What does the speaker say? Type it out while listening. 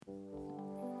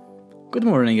Good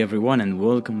morning, everyone, and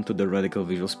welcome to the Radical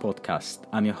Visuals podcast.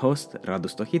 I'm your host, Radu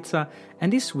Stohica,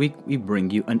 and this week we bring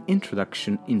you an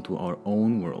introduction into our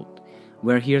own world.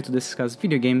 We're here to discuss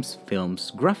video games,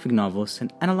 films, graphic novels,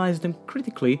 and analyze them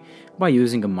critically by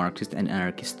using a Marxist and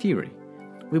anarchist theory.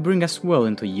 We bring as well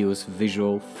into use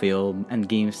visual, film, and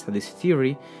game studies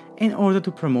theory in order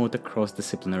to promote a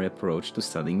cross-disciplinary approach to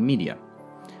studying media.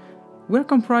 We're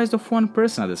comprised of one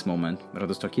person at this moment,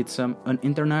 Radu Stohica, an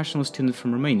international student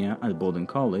from Romania at Bowdoin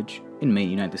College in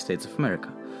Maine, United States of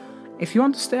America. If you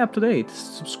want to stay up to date,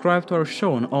 subscribe to our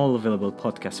show on all available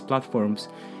podcast platforms,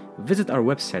 visit our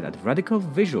website at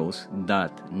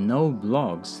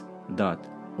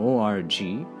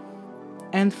radicalvisuals.noblogs.org,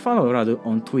 and follow Radu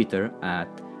on Twitter at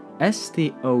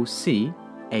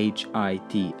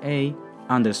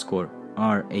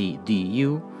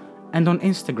STOCHITA_RADU and on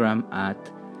Instagram at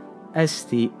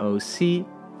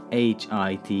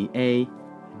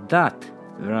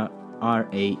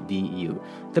STOCHITA.RADU.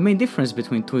 The main difference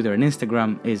between Twitter and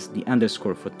Instagram is the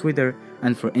underscore for Twitter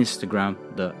and for Instagram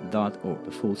the dot or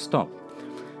the full stop.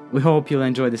 We hope you'll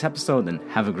enjoy this episode and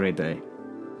have a great day.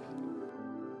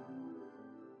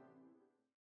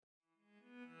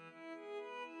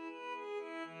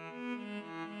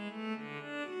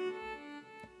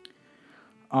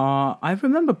 I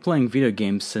remember playing video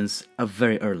games since a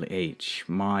very early age.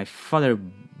 My father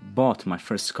bought my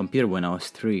first computer when I was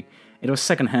 3. It was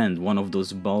second-hand, one of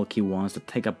those bulky ones that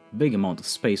take up a big amount of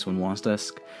space on one's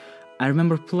desk. I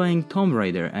remember playing Tomb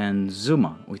Raider and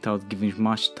Zuma without giving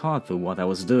much thought to what I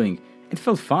was doing. It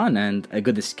felt fun and a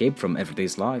good escape from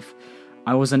everyday's life.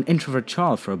 I was an introvert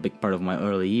child for a big part of my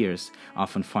early years,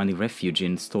 often finding refuge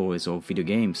in stories or video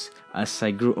games. As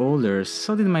I grew older,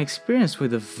 so did my experience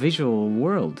with the visual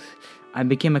world. I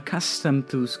became accustomed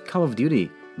to Call of Duty,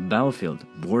 Battlefield,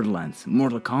 Borderlands,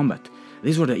 Mortal Kombat.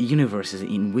 These were the universes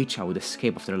in which I would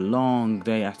escape after a long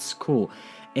day at school,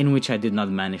 in which I did not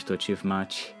manage to achieve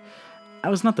much. I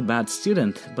was not a bad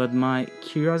student, but my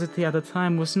curiosity at the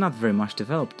time was not very much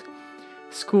developed.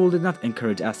 School did not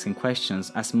encourage asking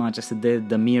questions as much as it did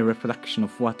the mere reproduction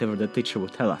of whatever the teacher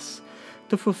would tell us.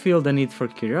 To fulfill the need for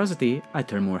curiosity, I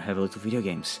turned more heavily to video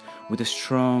games, with a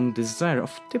strong desire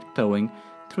of tiptoeing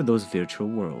through those virtual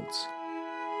worlds.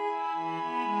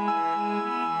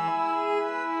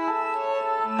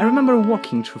 I remember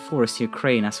walking through forests in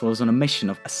Ukraine as I was on a mission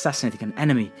of assassinating an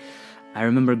enemy. I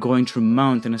remember going through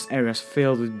mountainous areas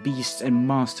filled with beasts and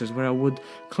monsters where I would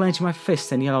clench my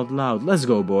fist and yell out loud, "Let's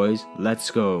go, boys, let's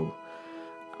go."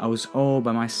 I was all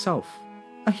by myself,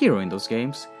 a hero in those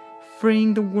games,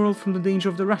 freeing the world from the danger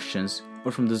of the Russians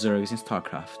or from the Zergs in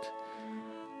StarCraft.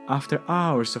 After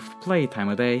hours of playtime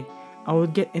a day, I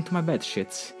would get into my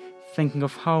bedsheets, thinking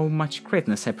of how much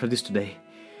greatness I produced today.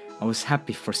 I was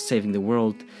happy for saving the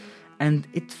world, and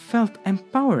it felt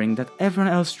empowering that everyone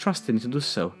else trusted me to do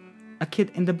so. A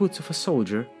kid in the boots of a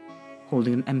soldier,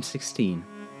 holding an M16.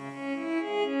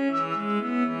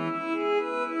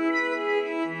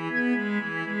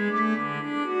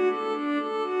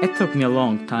 It took me a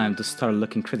long time to start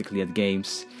looking critically at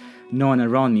games. No one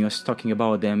around me was talking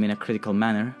about them in a critical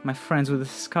manner. My friends would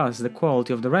discuss the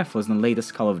quality of the rifles in the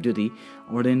latest Call of Duty,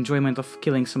 or the enjoyment of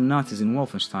killing some Nazis in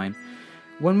Wolfenstein.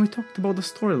 When we talked about the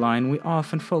storyline, we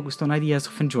often focused on ideas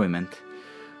of enjoyment.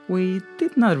 We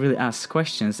did not really ask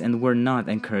questions and were not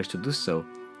encouraged to do so.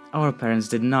 Our parents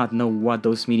did not know what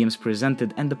those mediums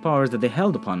presented and the powers that they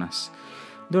held upon us.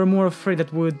 They were more afraid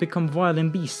that we would become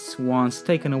violent beasts once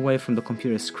taken away from the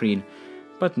computer screen,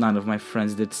 but none of my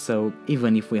friends did so,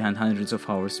 even if we had hundreds of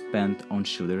hours spent on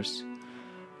shooters.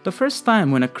 The first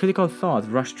time when a critical thought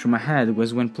rushed through my head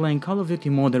was when playing Call of Duty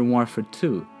Modern Warfare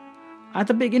 2. At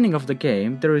the beginning of the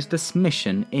game, there is this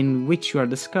mission in which you are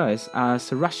disguised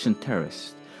as a Russian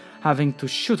terrorist, having to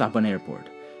shoot up an airport.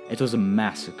 It was a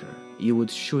massacre. You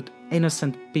would shoot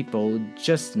innocent people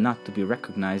just not to be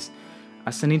recognized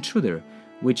as an intruder,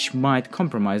 which might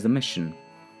compromise the mission.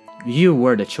 You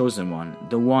were the chosen one,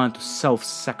 the one to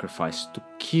self-sacrifice, to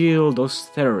kill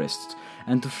those terrorists,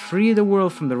 and to free the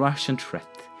world from the Russian threat.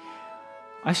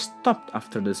 I stopped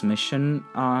after this mission.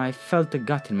 I felt a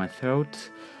gut in my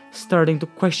throat, starting to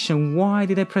question why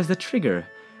did I press the trigger.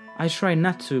 I tried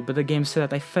not to, but the game said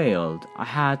that I failed. I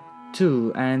had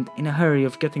to, and in a hurry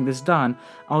of getting this done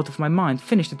out of my mind,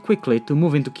 finished it quickly to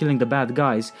move into killing the bad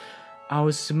guys. I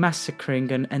was massacring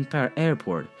an entire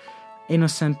airport.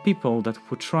 Innocent people that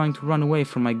were trying to run away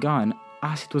from my gun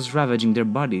as it was ravaging their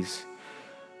bodies.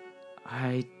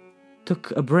 I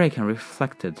took a break and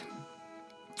reflected.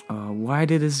 Why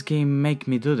did this game make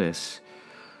me do this?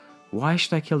 Why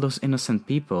should I kill those innocent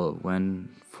people when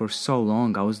for so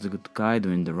long I was the good guy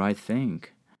doing the right thing?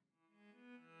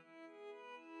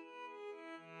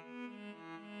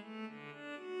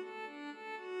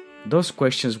 Those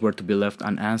questions were to be left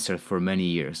unanswered for many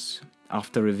years.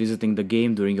 After revisiting the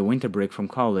game during a winter break from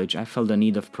college, I felt the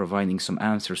need of providing some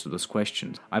answers to those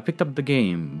questions. I picked up the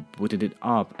game, booted it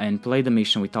up, and played the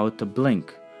mission without a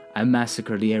blink. I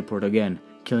massacred the airport again,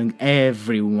 killing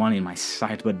everyone in my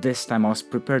sight, but this time I was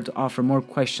prepared to offer more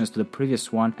questions to the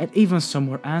previous one and even some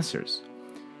more answers.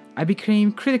 I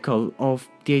became critical of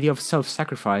the idea of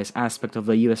self-sacrifice aspect of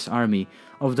the US Army,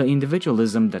 of the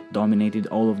individualism that dominated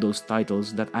all of those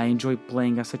titles that I enjoyed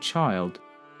playing as a child.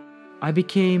 I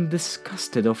became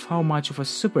disgusted of how much of a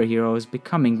superhero I was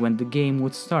becoming when the game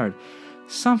would start,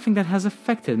 something that has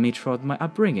affected me throughout my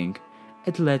upbringing.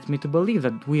 It led me to believe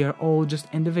that we are all just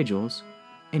individuals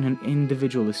in an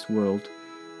individualist world.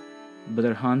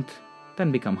 Better hunt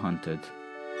than become hunted.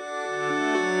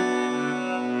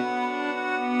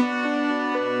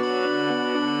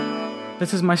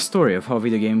 This is my story of how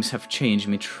video games have changed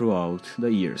me throughout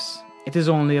the years. It is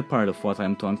only a part of what I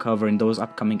am to uncover in those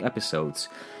upcoming episodes.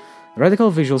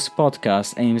 Radical Visuals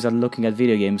podcast aims at looking at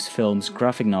video games, films,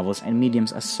 graphic novels, and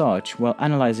mediums as such, while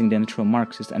analyzing them through a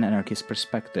Marxist and anarchist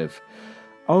perspective.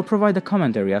 I will provide a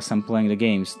commentary as I'm playing the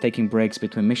games, taking breaks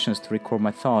between missions to record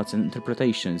my thoughts and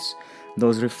interpretations.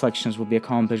 Those reflections will be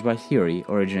accomplished by theory,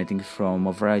 originating from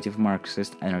a variety of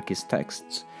Marxist anarchist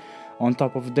texts. On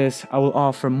top of this, I will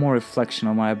offer more reflection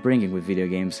on my upbringing with video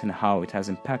games and how it has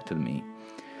impacted me.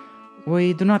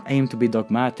 We do not aim to be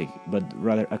dogmatic, but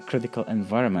rather a critical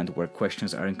environment where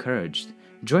questions are encouraged.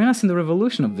 Join us in the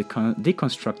revolution of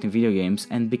deconstructing video games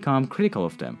and become critical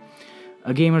of them.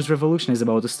 A gamer's revolution is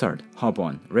about to start. Hop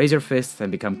on, raise your fists,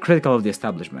 and become critical of the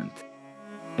establishment.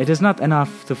 It is not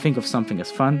enough to think of something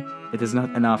as fun. It is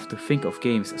not enough to think of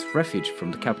games as refuge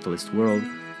from the capitalist world.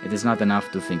 It is not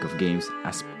enough to think of games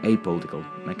as apolitical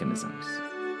mechanisms.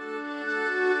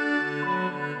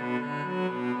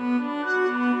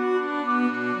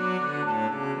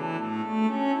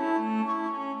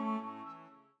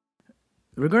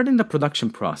 Regarding the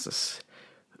production process,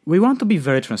 we want to be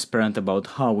very transparent about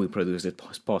how we produce this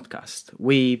podcast.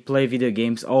 We play video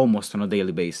games almost on a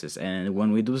daily basis, and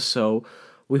when we do so,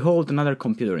 we hold another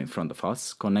computer in front of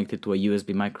us, connected to a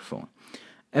USB microphone.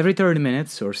 Every 30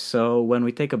 minutes or so, when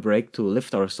we take a break to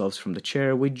lift ourselves from the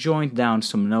chair, we jot down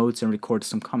some notes and record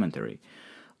some commentary.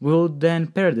 We'll then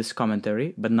pair this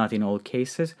commentary, but not in all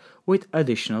cases, with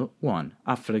additional one,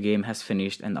 after the game has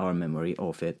finished and our memory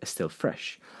of it is still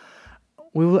fresh.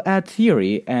 We will add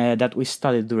theory that we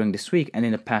studied during this week and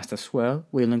in the past as well.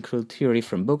 We'll include theory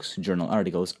from books, journal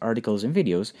articles, and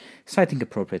videos, citing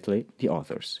appropriately the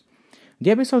authors. The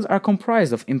episodes are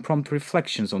comprised of impromptu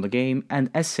reflections on the game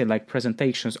and essay-like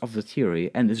presentations of the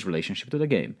theory and its relationship to the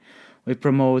game. We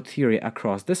promote theory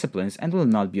across disciplines and will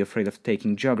not be afraid of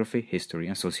taking geography, history,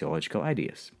 and sociological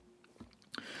ideas.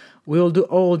 We will do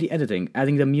all the editing,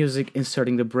 adding the music,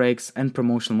 inserting the breaks, and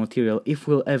promotional material if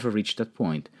we'll ever reach that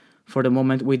point. For the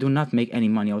moment, we do not make any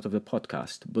money out of the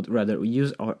podcast, but rather we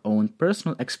use our own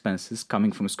personal expenses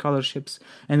coming from scholarships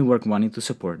and work money to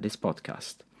support this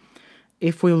podcast.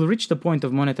 If we'll reach the point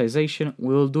of monetization,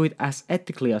 we'll do it as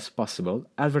ethically as possible,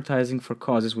 advertising for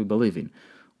causes we believe in.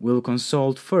 We'll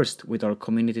consult first with our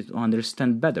community to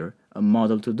understand better a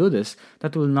model to do this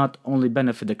that will not only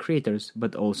benefit the creators,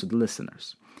 but also the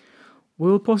listeners. We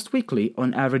will post weekly,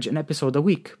 on average an episode a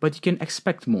week, but you can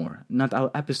expect more. Not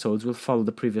all episodes will follow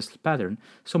the previous pattern,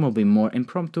 some will be more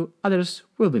impromptu, others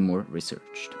will be more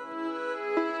researched.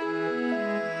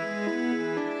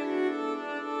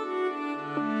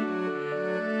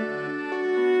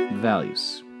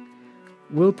 Values.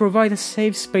 We'll provide a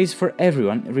safe space for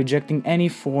everyone, rejecting any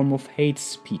form of hate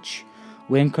speech.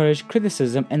 We encourage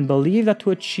criticism and believe that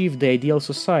to achieve the ideal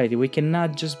society, we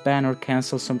cannot just ban or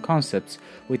cancel some concepts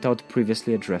without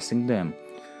previously addressing them.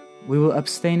 We will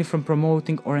abstain from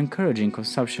promoting or encouraging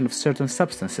consumption of certain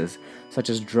substances, such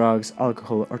as drugs,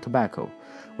 alcohol, or tobacco.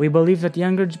 We believe that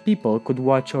younger people could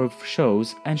watch our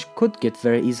shows and could get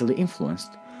very easily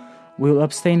influenced. We will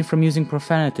abstain from using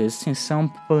profanities since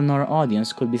some people in our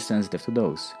audience could be sensitive to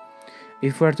those.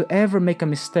 If we are to ever make a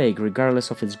mistake, regardless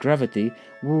of its gravity,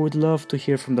 we would love to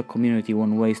hear from the community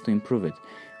on ways to improve it.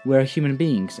 We are human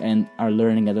beings and are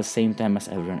learning at the same time as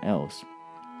everyone else.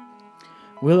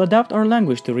 We'll adapt our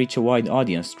language to reach a wide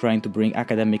audience, trying to bring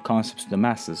academic concepts to the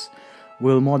masses.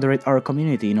 We'll moderate our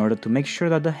community in order to make sure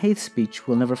that the hate speech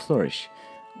will never flourish.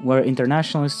 We're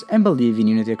internationalists and believe in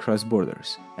unity across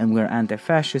borders, and we're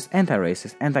anti-fascist,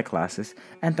 anti-racist, anti-classist,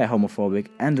 anti-homophobic,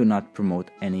 and do not promote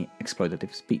any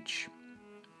exploitative speech.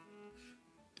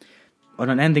 On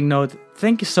an ending note,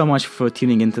 thank you so much for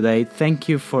tuning in today. Thank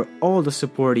you for all the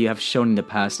support you have shown in the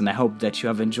past, and I hope that you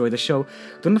have enjoyed the show.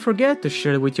 Don't forget to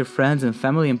share it with your friends and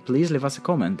family, and please leave us a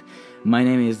comment. My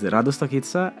name is Radu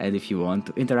Stokitsa, and if you want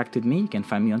to interact with me, you can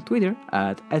find me on Twitter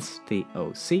at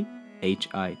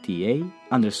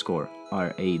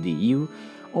STOCHITA_RADU,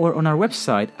 or on our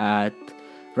website at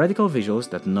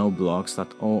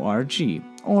radicalvisuals.noblogs.org,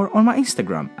 or on my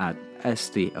Instagram at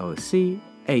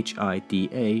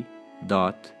STOCHITA.radu.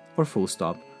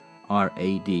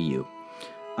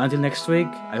 Until next week,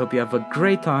 I hope you have a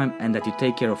great time and that you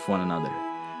take care of one another.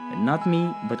 And not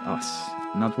me, but us.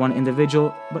 Not one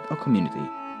individual, but a community.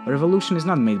 A revolution is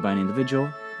not made by an individual,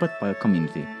 but by a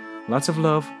community. Lots of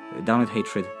love, down with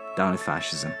hatred, down with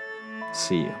fascism.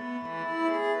 See you.